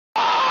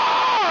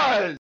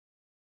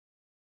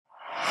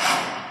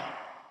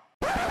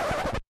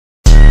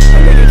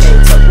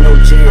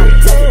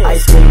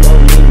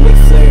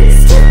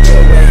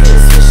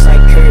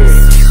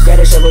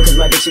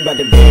she bout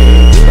to bury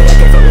it. But I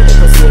can't fuck with the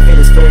pussy if it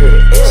is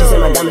spirit. She said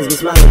my diamonds be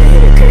smiling, they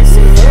hit a curse.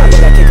 I bet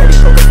I kick out these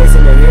poker face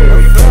in the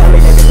mirror. I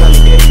make that bitch call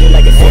me dirty, just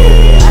like a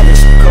fairy. I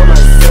just call my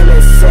Zim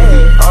and say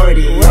he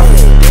already off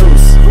his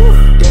deuce.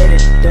 Dirty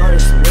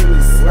daughters with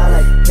me, slide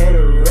like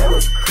panorama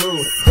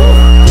crew.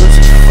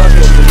 Gucci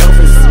fucking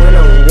loafers when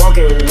I'm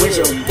walking with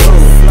your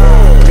boo.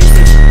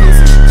 Pieces,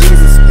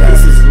 Jesus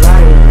pieces,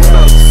 riding with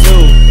my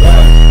suit.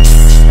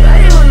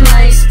 Riding with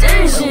my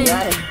extension.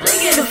 Look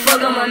get the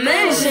fuck on my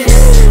mansion.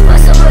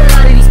 What's up with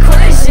all of these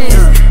questions?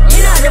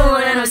 You're not the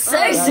one that I'm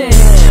sexing.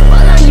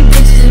 All of you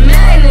bitches is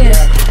madness.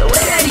 The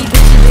way that these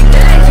bitches be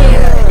backing.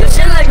 You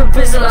chill like a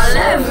pistol, I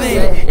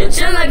laughing. You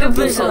chill like a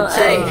pistol,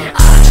 ayy.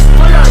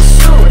 Pull up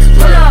shoes,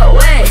 pull up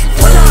wet,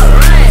 pull up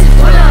run,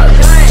 pull up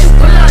gun,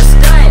 pull up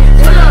stunt,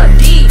 pull up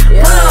deep,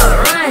 pull up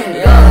run,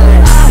 yo.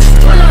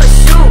 Pull up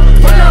shoot,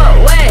 pull up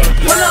wet,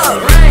 pull up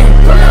run,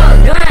 pull up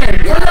gun,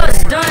 pull up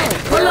stunt,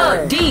 pull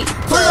up deep,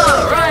 pull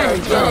up run,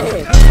 yo.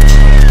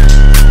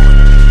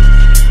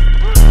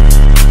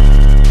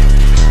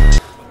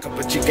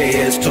 Couple chica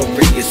heads,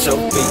 Tori and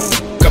Sophie.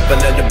 Couple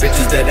other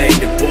bitches that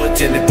ain't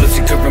important. And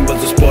pussy current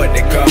was a sport,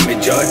 they call me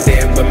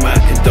Jordan. But my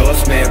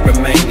endorsement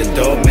remain the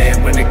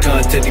doorman when it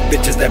comes to these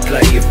bitches that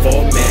play it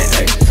for me.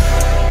 Ay.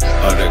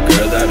 All the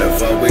girls I done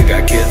fuck with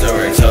got kids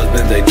or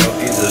ex-husbands. They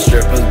trophies or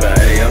strippers, but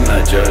hey, I'm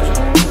not judging.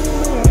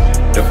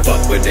 The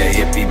fuck with that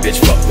hippie bitch,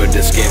 fuck with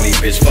the skinny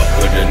bitch, fuck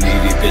with the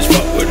needy bitch,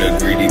 fuck with the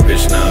greedy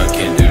bitch. Nah, I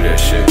can't do that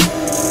shit.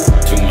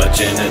 Too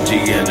much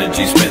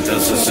energy spent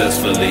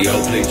unsuccessfully.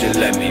 Oh, please just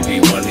let me be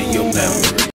one of your memories.